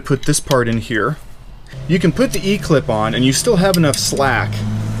 Now we need to put this part in here. You can put the E-clip on and you still have enough slack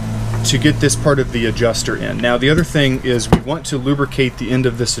to get this part of the adjuster in. Now the other thing is we want to lubricate the end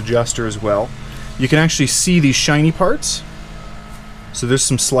of this adjuster as well. You can actually see these shiny parts. So there's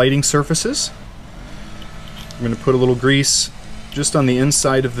some sliding surfaces. I'm going to put a little grease just on the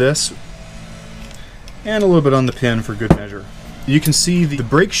inside of this and a little bit on the pin for good measure. You can see the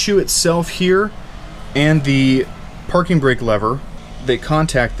brake shoe itself here and the parking brake lever, they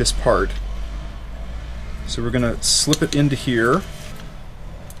contact this part. So we're going to slip it into here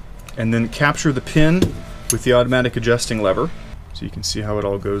and then capture the pin with the automatic adjusting lever. So you can see how it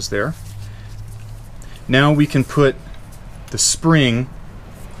all goes there. Now we can put the spring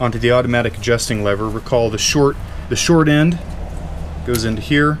onto the automatic adjusting lever. Recall the short end goes into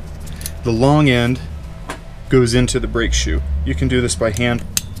here, the long end goes into the brake shoe. You can do this by hand.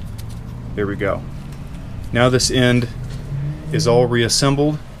 There we go. Now this end is all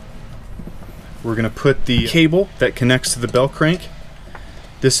reassembled. We're going to put the cable that connects to the bell crank,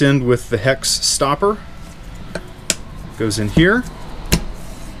 this end with the hex stopper, goes in here.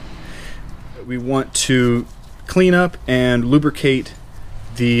 We want to clean up and lubricate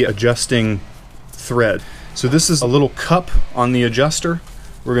the adjusting thread. So this is a little cup on the adjuster.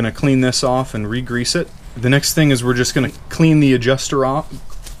 We're going to clean this off and re-grease it. The next thing is we're just going to clean the adjuster off.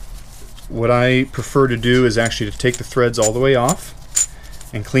 What I prefer to do is actually to take the threads all the way off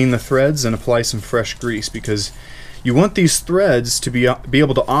and clean the threads and apply some fresh grease, because you want these threads to be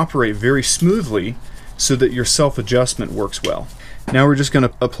able to operate very smoothly so that your self-adjustment works well. Now we're just going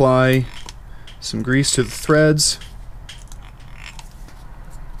to apply some grease to the threads.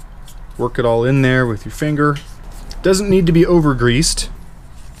 Work it all in there with your finger. Doesn't need to be over greased.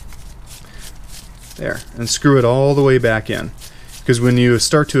 There, and screw it all the way back in, because when you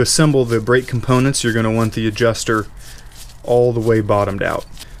start to assemble the brake components, you're going to want the adjuster all the way bottomed out.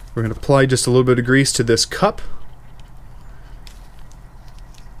 We're going to apply just a little bit of grease to this cup,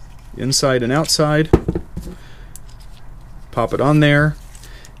 inside and outside. Pop it on there,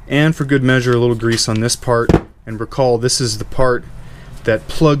 and for good measure a little grease on this part. And recall, this is the part that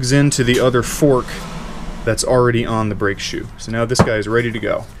plugs into the other fork that's already on the brake shoe. So now this guy is ready to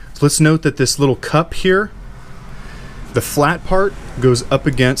go. Let's note that this little cup here, the flat part goes up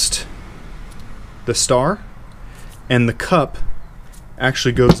against the star, and the cup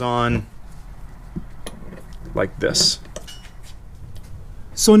actually goes on like this.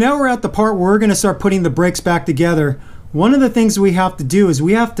 So now we're at the part where we're going to start putting the brakes back together. One of the things we have to do is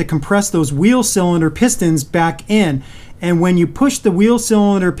we have to compress those wheel cylinder pistons back in. And when you push the wheel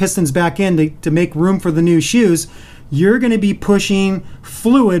cylinder pistons back in to make room for the new shoes, you're going to be pushing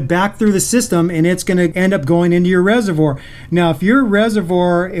fluid back through the system, and it's going to end up going into your reservoir. Now, if your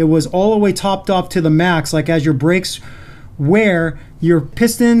reservoir, it was all the way topped off to the max, like as your brakes wear, your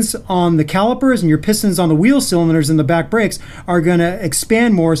pistons on the calipers and your pistons on the wheel cylinders in the back brakes are going to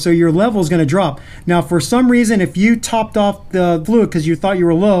expand more, so your level is going to drop. Now, for some reason, if you topped off the fluid because you thought you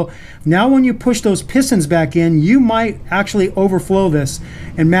were low, now when you push those pistons back in, you might actually overflow this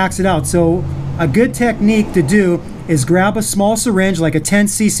and max it out. So a good technique to do is grab a small syringe, like a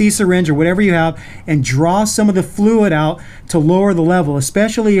 10cc syringe or whatever you have, and draw some of the fluid out to lower the level,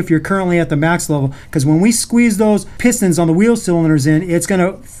 especially if you're currently at the max level, because when we squeeze those pistons on the wheel cylinders in, it's going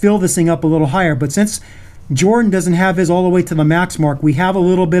to fill this thing up a little higher. But since Jordan doesn't have his all the way to the max mark, we have a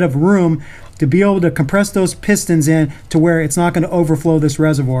little bit of room to be able to compress those pistons in to where it's not going to overflow this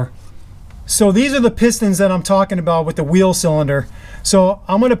reservoir. So these are the pistons that I'm talking about with the wheel cylinder. So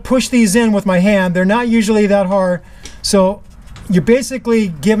I'm going to push these in with my hand. They're not usually that hard. So you're basically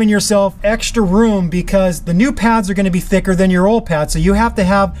giving yourself extra room because the new pads are going to be thicker than your old pads. So you have to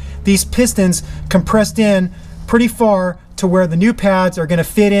have these pistons compressed in pretty far to where the new pads are going to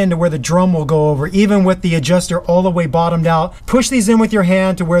fit into where the drum will go over, even with the adjuster all the way bottomed out. Push these in with your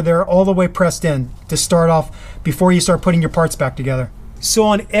hand to where they're all the way pressed in to start off before you start putting your parts back together. So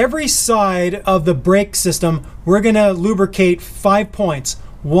on every side of the brake system, we're going to lubricate 5 points.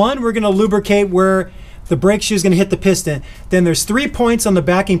 One, we're going to lubricate where the brake shoe is going to hit the piston. Then there's 3 points on the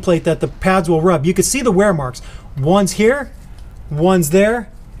backing plate that the pads will rub. You can see the wear marks. One's here, one's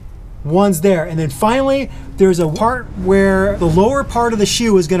there, one's there. And then finally, there's a part where the lower part of the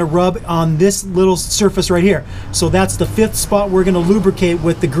shoe is going to rub on this little surface right here. So that's the 5th spot we're going to lubricate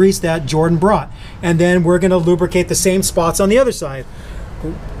with the grease that Jordan brought. And then we're going to lubricate the same spots on the other side.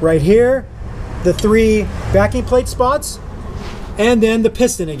 Right here, the 3 backing plate spots, and then the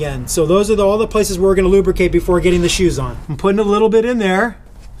piston again. So those are all the places we're going to lubricate before getting the shoes on. I'm putting a little bit in there.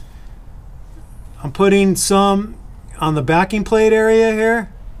 I'm putting some on the backing plate area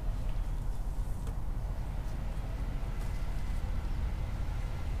here.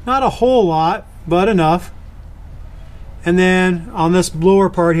 Not a whole lot, but enough. And then on this lower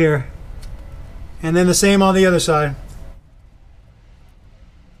part here. And then the same on the other side.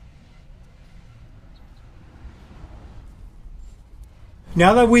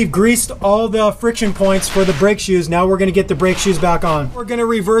 Now that we've greased all the friction points for the brake shoes, now we're going to get the brake shoes back on. We're going to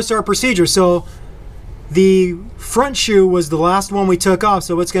reverse our procedure. So the front shoe was the last one we took off,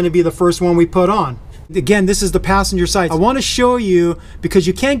 so it's going to be the first one we put on. Again, this is the passenger side. I want to show you, because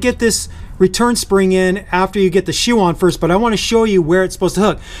you can't get this return spring in after you get the shoe on first, but I want to show you where it's supposed to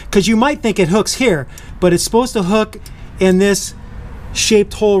hook. Because you might think it hooks here, but it's supposed to hook in this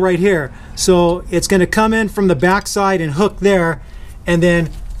shaped hole right here. So it's going to come in from the back side and hook there, and then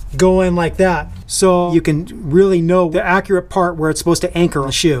go in like that. So you can really know the accurate part where it's supposed to anchor on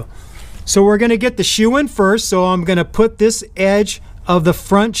the shoe. So we're going to get the shoe in first. So I'm going to put this edge of the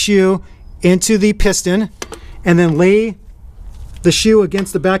front shoe into the piston and then lay the shoe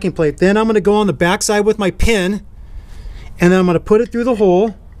against the backing plate. Then I'm going to go on the back side with my pin, and then I'm going to put it through the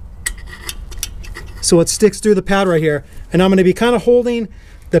hole so it sticks through the pad right here. And I'm going to be kind of holding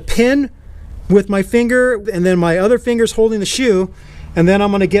the pin with my finger, and then my other finger's holding the shoe. And then I'm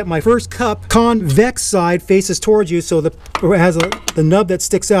going to get my first cup convex side faces towards you, so it has the nub that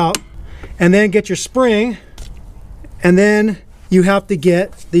sticks out. And then get your spring, and then you have to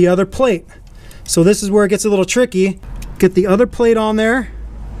get the other plate. So this is where it gets a little tricky. Get the other plate on there,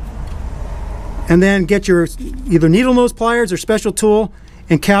 and then get your either needle nose pliers or special tool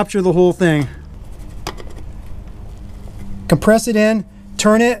and capture the whole thing. Compress it in,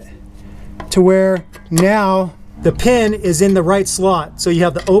 turn it to where now the pin is in the right slot. So you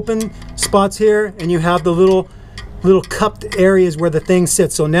have the open spots here, and you have the little cupped areas where the thing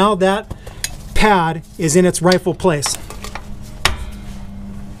sits. So now that pad is in its rightful place.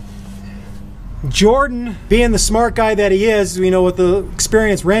 Jordan, being the smart guy that he is, you know, with the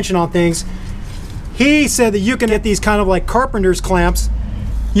experience wrenching on things, he said that you can get these kind of like carpenter's clamps.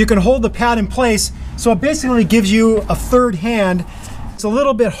 You can hold the pad in place, so it basically gives you a third hand. It's a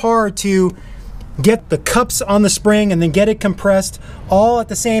little bit hard to get the cups on the spring and then get it compressed all at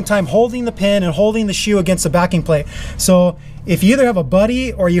the same time, holding the pin and holding the shoe against the backing plate. So if you either have a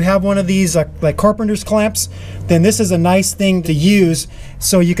buddy or you have one of these like carpenter's clamps, then this is a nice thing to use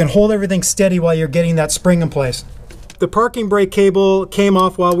so you can hold everything steady while you're getting that spring in place. The parking brake cable came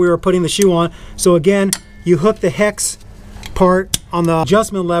off while we were putting the shoe on. So again, you hook the hex part on the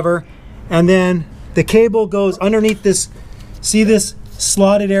adjustment lever, and then the cable goes underneath this, see this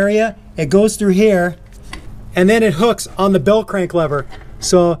slotted area? It goes through here, and then it hooks on the bell crank lever.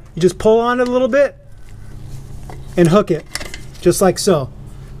 So you just pull on it a little bit and hook it, just like so.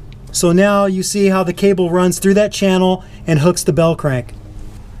 So now you see how the cable runs through that channel and hooks the bell crank.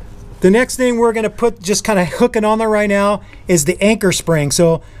 The next thing we're going to put, just kind of hook it on there right now, is the anchor spring.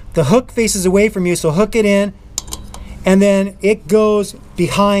 So the hook faces away from you, so hook it in, and then it goes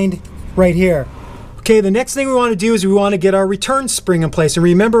behind right here. Okay, the next thing we want to do is we want to get our return spring in place. And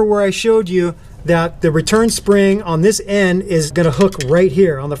remember where I showed you that the return spring on this end is going to hook right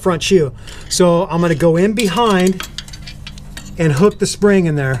here on the front shoe. So I'm going to go in behind and hook the spring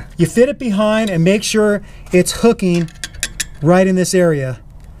in there. You fit it behind and make sure it's hooking right in this area.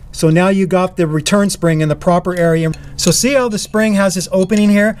 So now you got the return spring in the proper area. So see how the spring has this opening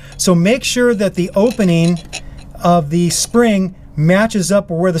here? So make sure that the opening of the spring matches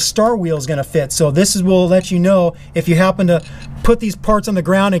up where the star wheel is going to fit. So this will let you know if you happen to put these parts on the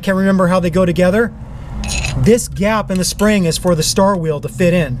ground and can't remember how they go together. This gap in the spring is for the star wheel to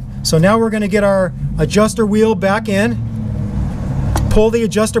fit in. So now we're going to get our adjuster wheel back in, pull the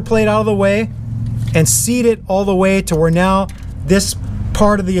adjuster plate out of the way, and seat it all the way to where now this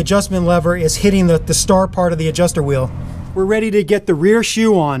part of the adjustment lever is hitting the star part of the adjuster wheel. We're ready to get the rear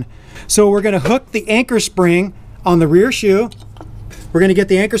shoe on. So we're going to hook the anchor spring on the rear shoe. We're going to get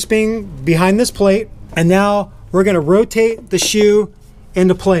the anchor spring behind this plate, and now we're going to rotate the shoe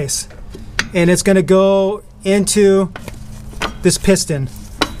into place, and it's going to go into this piston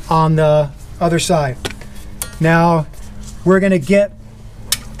on the other side. Now we're going to get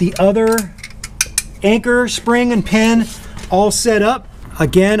the other anchor spring and pin all set up.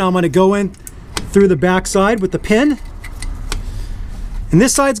 Again, I'm going to go in through the back side with the pin. And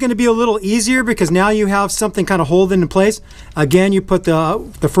this side's going to be a little easier because now you have something kind of holding in place. Again, you put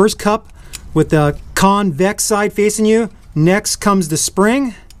the first cup with the convex side facing you. Next comes the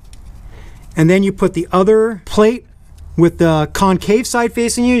spring. and then you put the other plate with the concave side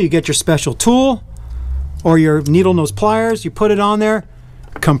facing you. You get your special tool or your needle nose pliers, you put it on there,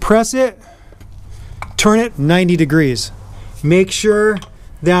 compress it, turn it 90 degrees. Make sure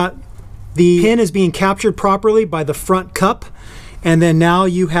that the pin is being captured properly by the front cup, and then now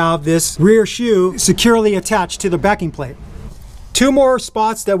you have this rear shoe securely attached to the backing plate. Two more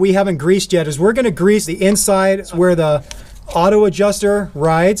spots that we haven't greased yet is we're going to grease the inside where the auto adjuster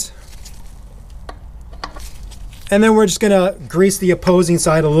rides, and then we're just going to grease the opposing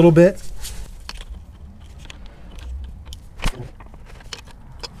side a little bit.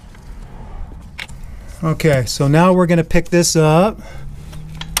 Okay, so now we're going to pick this up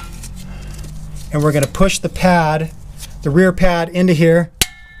and we're going to push the pad, the rear pad, into here.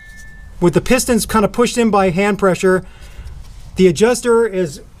 With the pistons kind of pushed in by hand pressure, the adjuster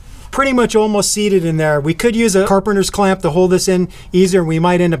is pretty much almost seated in there. We could use a carpenter's clamp to hold this in easier, and we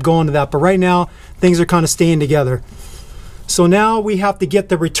might end up going to that, but right now things are kind of staying together. So now we have to get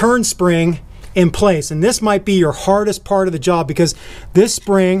the return spring in place, and this might be your hardest part of the job because this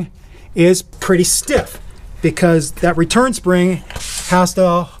spring is pretty stiff, because that return spring has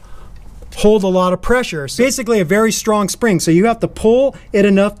to hold a lot of pressure. So basically a very strong spring, so you have to pull it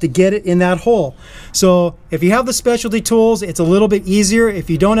enough to get it in that hole. So if you have the specialty tools, it's a little bit easier. If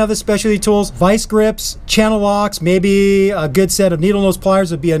you don't have the specialty tools, vice grips, channel locks, maybe a good set of needle nose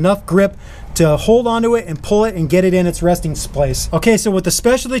pliers would be enough grip to hold onto it and pull it and get it in its resting place. Okay, so with the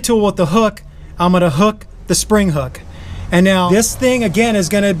specialty tool with the hook, I'm going to hook the spring hook. And now this thing again is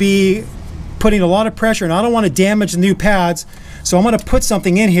going to be putting a lot of pressure, and I don't want to damage the new pads, so I'm going to put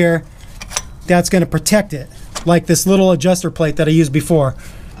something in here that's going to protect it, like this little adjuster plate that I used before.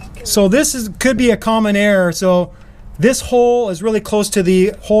 So this could be a common error. So this hole is really close to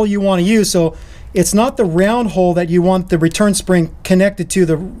the hole you want to use, so it's not the round hole that you want the return spring connected to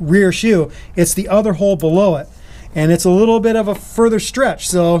the rear shoe, it's the other hole below it, and it's a little bit of a further stretch.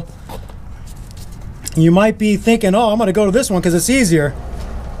 So you might be thinking, oh, I'm going to go to this one because it's easier.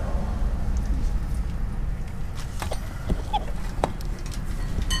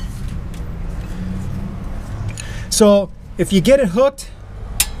 So if you get it hooked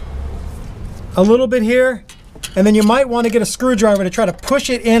a little bit here, and then you might want to get a screwdriver to try to push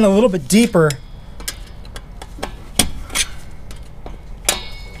it in a little bit deeper.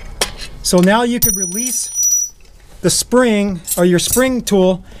 So now you can release the spring or your spring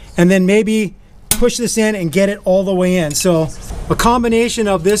tool, and then maybe push this in and get it all the way in. So a combination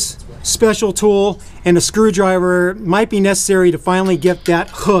of this special tool and a screwdriver might be necessary to finally get that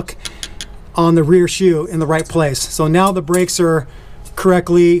hook on the rear shoe in the right place. So now the brakes are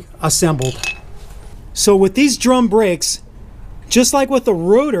correctly assembled. So with these drum brakes, just like with the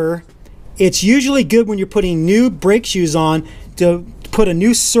rotor, it's usually good when you're putting new brake shoes on to put a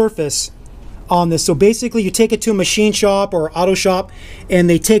new surface on this. So basically you take it to a machine shop or auto shop, and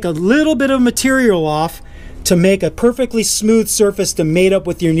they take a little bit of material off to make a perfectly smooth surface to mate up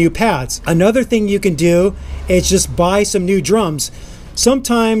with your new pads. Another thing you can do is just buy some new drums.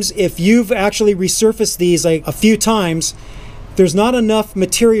 Sometimes if you've actually resurfaced these like a few times, there's not enough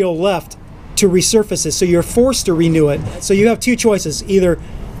material left to resurface it, so you're forced to renew it. So you have two choices: either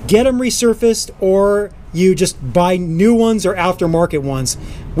get them resurfaced or you just buy new ones or aftermarket ones.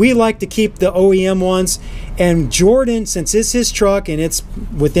 We like to keep the OEM ones, and Jordan, since it's his truck and it's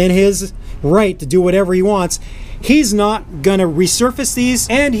within his right to do whatever he wants, he's not gonna resurface these,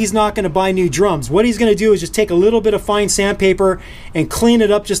 and he's not gonna buy new drums. What he's gonna do is just take a little bit of fine sandpaper and clean it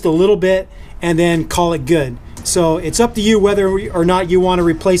up just a little bit and then call it good. So it's up to you whether or not you want to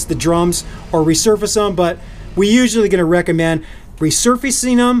replace the drums or resurface them, but we usually gonna recommend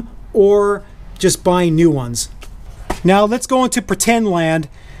resurfacing them or just buying new ones. Now let's go into pretend land.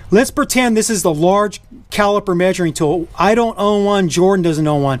 Let's pretend this is the large caliper measuring tool. I don't own one, Jordan doesn't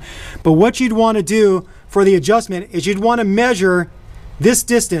own one. But what you'd want to do for the adjustment is you'd want to measure this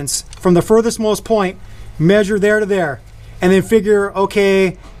distance from the furthest most point, measure there to there, and then figure,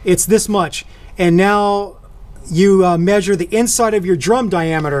 okay, it's this much. And now you measure the inside of your drum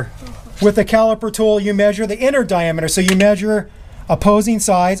diameter. With the caliper tool, you measure the inner diameter. So you measure opposing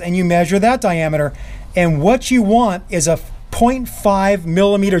sides and you measure that diameter. And what you want is a 0.5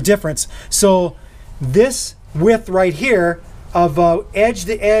 millimeter difference. So this width right here of edge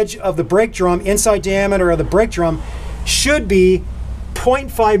to edge of the brake drum, inside diameter of the brake drum, should be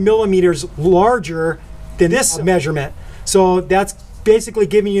 0.5 millimeters larger than this measurement. So that's basically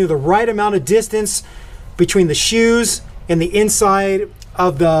giving you the right amount of distance between the shoes and the inside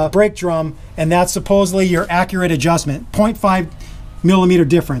of the brake drum, and that's supposedly your accurate adjustment, 0.5 millimeter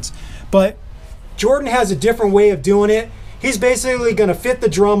difference. But Jordan has a different way of doing it. He's basically going to fit the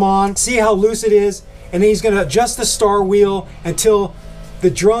drum on, see how loose it is, and then he's going to adjust the star wheel until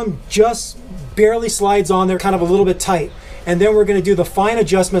the drum just barely slides on there, kind of a little bit tight. And then we're going to do the fine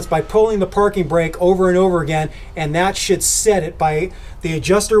adjustments by pulling the parking brake over and over again, and that should set it by the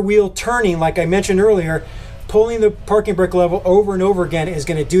adjuster wheel turning, like I mentioned earlier. Pulling the parking brake level over and over again is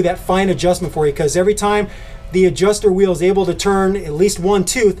going to do that fine adjustment for you, because every time the adjuster wheel is able to turn at least one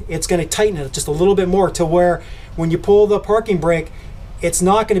tooth, it's going to tighten it just a little bit more, to where when you pull the parking brake, it's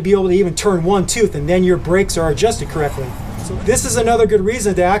not going to be able to even turn one tooth, and then your brakes are adjusted correctly. So this is another good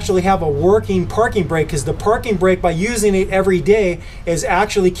reason to actually have a working parking brake, because the parking brake, by using it every day, is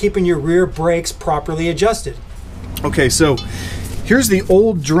actually keeping your rear brakes properly adjusted. Okay, so here's the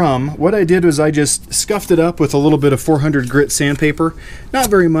old drum. What I did was I just scuffed it up with a little bit of 400 grit sandpaper. Not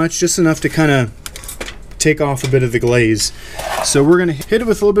very much, just enough to kind of take off a bit of the glaze. So we're going to hit it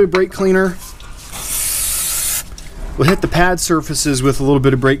with a little bit of brake cleaner. We'll hit the pad surfaces with a little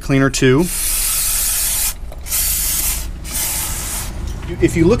bit of brake cleaner too.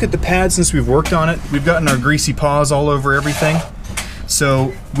 If you look at the pad since we've worked on it, we've gotten our greasy paws all over everything.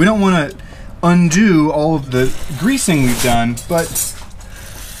 So we don't want to undo all of the greasing we've done, but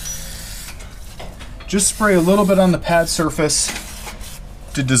just spray a little bit on the pad surface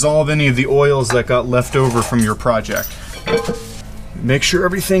to dissolve any of the oils that got left over from your project. Make sure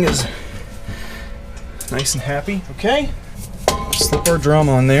everything is nice and happy. Okay, slip our drum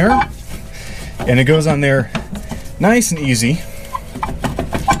on there, and it goes on there nice and easy.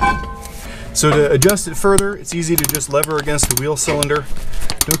 So to adjust it further, it's easy to just lever against the wheel cylinder.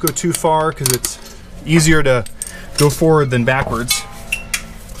 Don't go too far, because it's easier to go forward than backwards.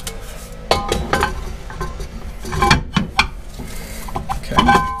 Okay.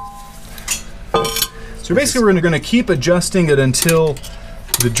 So basically we're going to keep adjusting it until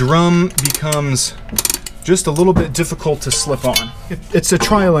the drum becomes just a little bit difficult to slip on. It's a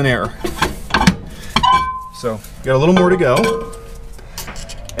trial and error. So got a little more to go.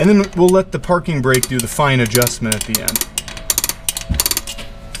 And then we'll let the parking brake do the fine adjustment at the end.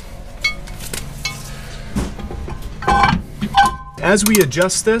 As we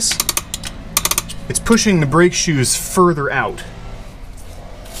adjust this, it's pushing the brake shoes further out.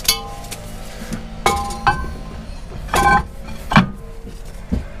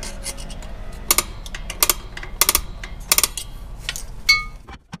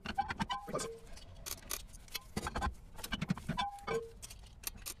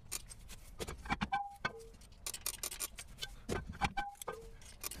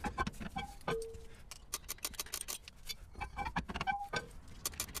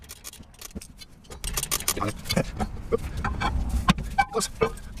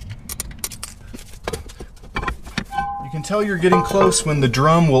 You can tell you're getting close when the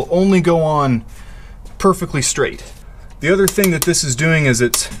drum will only go on perfectly straight. The other thing that this is doing is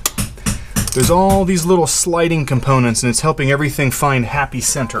there's all these little sliding components, and it's helping everything find happy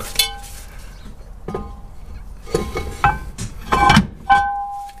center.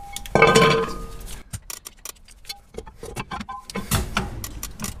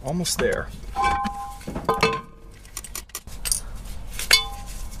 Almost there.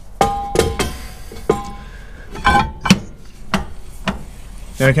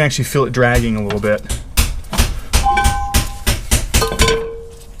 Now I can actually feel it dragging a little bit.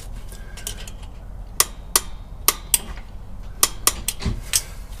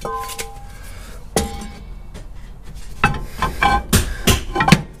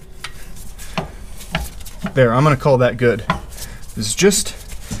 There, I'm gonna call that good. It's just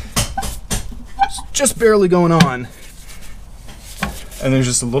barely going on, and there's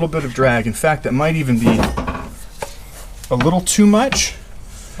just a little bit of drag. In fact, that might even be a little too much.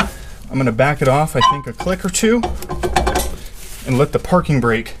 I'm going to back it off, I think, a click or two, and let the parking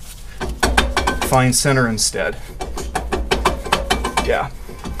brake find center instead. Yeah.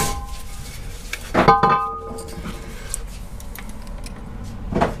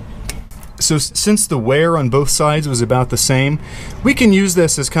 So since the wear on both sides was about the same, we can use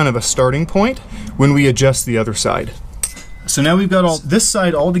this as kind of a starting point when we adjust the other side. So now we've got all this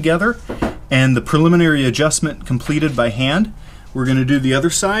side all together and the preliminary adjustment completed by hand. We're going to do the other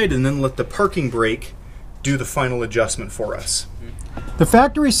side and then let the parking brake do the final adjustment for us. The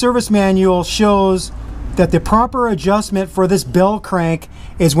factory service manual shows that the proper adjustment for this bell crank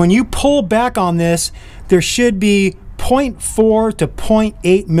is when you pull back on this, there should be 0.4 to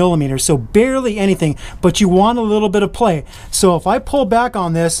 0.8 millimeters, so barely anything, but you want a little bit of play. So if I pull back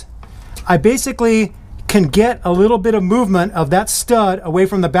on this, I basically can get a little bit of movement of that stud away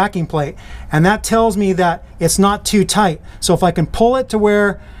from the backing plate, and that tells me that it's not too tight. So if I can pull it to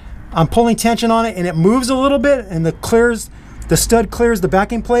where I'm pulling tension on it and it moves a little bit, and the stud clears the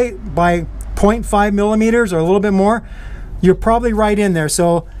backing plate by 0.5 millimeters or a little bit more, you're probably right in there.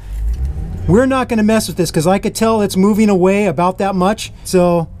 So we're not going to mess with this because I could tell it's moving away about that much.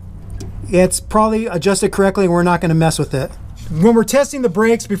 So it's probably adjusted correctly and we're not going to mess with it. When we're testing the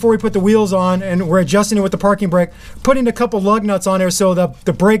brakes before we put the wheels on and we're adjusting it with the parking brake, putting a couple lug nuts on there so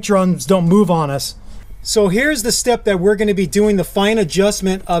the brake drums don't move on us. So here's the step that we're going to be doing the fine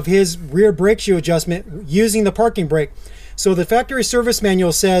adjustment of his rear brake shoe adjustment using the parking brake. So the factory service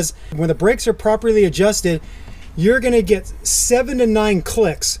manual says when the brakes are properly adjusted, you're going to get 7 to 9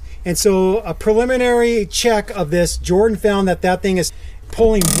 clicks. And so a preliminary check of this, Jordan found that that thing is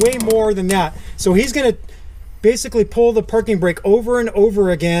pulling way more than that. So he's going to basically pull the parking brake over and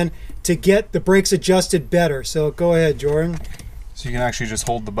over again to get the brakes adjusted better. So go ahead, Jordan. So you can actually just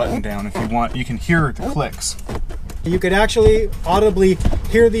hold the button down if you want. You can hear the clicks. You could actually audibly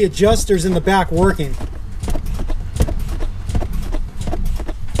hear the adjusters in the back working.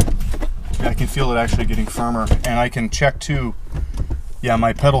 Yeah, I can feel it actually getting firmer, and I can check too. Yeah,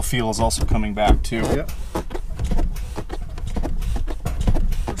 my pedal feel is also coming back too. Yep.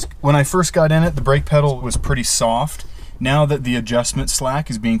 When I first got in it, the brake pedal was pretty soft. Now that the adjustment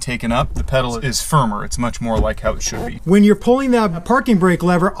slack is being taken up, the pedal is firmer. It's much more like how it should be. When you're pulling that parking brake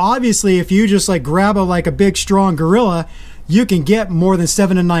lever, obviously if you just like grab a big strong gorilla, you can get more than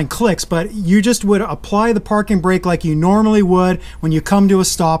 7 to 9 clicks, but you just would apply the parking brake like you normally would when you come to a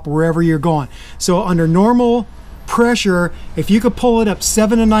stop wherever you're going. So under normal pressure, if you could pull it up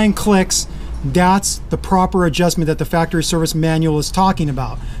 7 to 9 clicks, that's the proper adjustment that the factory service manual is talking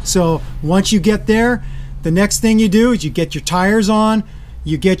about. So once you get there, the next thing you do is you get your tires on,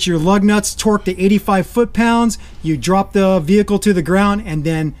 you get your lug nuts torqued to 85 foot-pounds, you drop the vehicle to the ground, and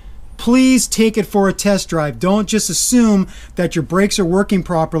then please take it for a test drive. Don't just assume that your brakes are working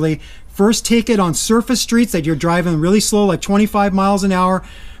properly. First, take it on surface streets that you're driving really slow, like 25 miles an hour,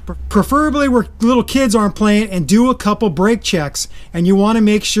 preferably where little kids aren't playing, and do a couple brake checks. And you want to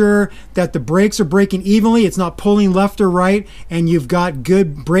make sure that the brakes are braking evenly, it's not pulling left or right, and you've got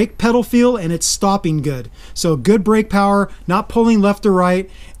good brake pedal feel and it's stopping good. So good brake power, not pulling left or right,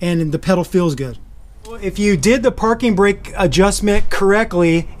 and the pedal feels good. If you did the parking brake adjustment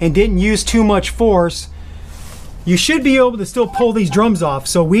correctly and didn't use too much force, you should be able to still pull these drums off.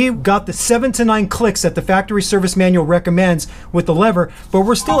 So we got the 7 to 9 clicks that the factory service manual recommends with the lever, but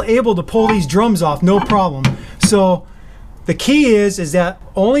we're still able to pull these drums off, no problem. So the key is that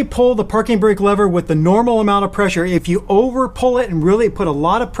only pull the parking brake lever with the normal amount of pressure. If you over pull it and really put a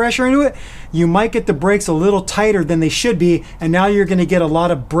lot of pressure into it, you might get the brakes a little tighter than they should be, and now you're going to get a lot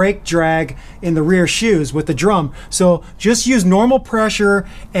of brake drag in the rear shoes with the drum. So just use normal pressure,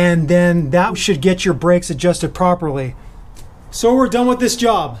 and then that should get your brakes adjusted properly. So we're done with this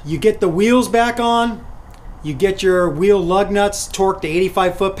job. You get the wheels back on, you get your wheel lug nuts torqued to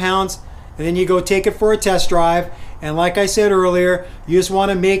 85 foot-pounds, and then you go take it for a test drive. And like I said earlier, you just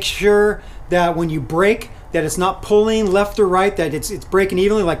want to make sure that when you brake, that it's not pulling left or right, that it's braking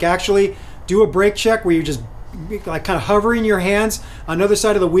evenly. Like actually do a brake check where you're just like kind of hovering your hands on the other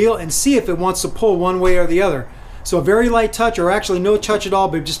side of the wheel and see if it wants to pull one way or the other. So a very light touch, or actually no touch at all,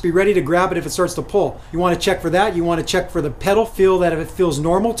 but just be ready to grab it if it starts to pull. You want to check for that. You want to check for the pedal feel, that if it feels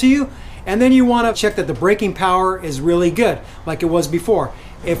normal to you. And then you want to check that the braking power is really good, like it was before.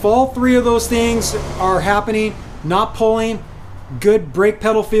 If all three of those things are happening, not pulling, good brake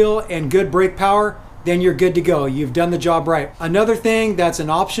pedal feel, and good brake power, then you're good to go. You've done the job right. Another thing that's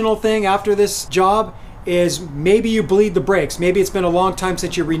an optional thing after this job is maybe you bleed the brakes. Maybe it's been a long time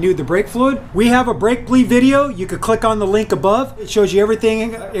since you renewed the brake fluid. We have a brake bleed video. You could click on the link above. It shows you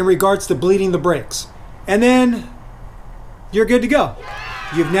everything in regards to bleeding the brakes. And then you're good to go.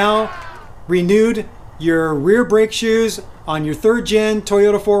 You've now renewed your rear brake shoes on your 3rd gen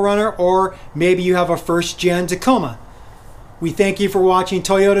Toyota 4Runner, or maybe you have a 1st gen Tacoma. We thank you for watching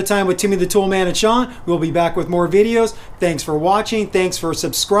Toyota Time with Timmy the Toolman and Sean. We'll be back with more videos. Thanks for watching. Thanks for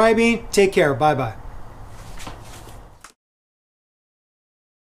subscribing. Take care. Bye-bye.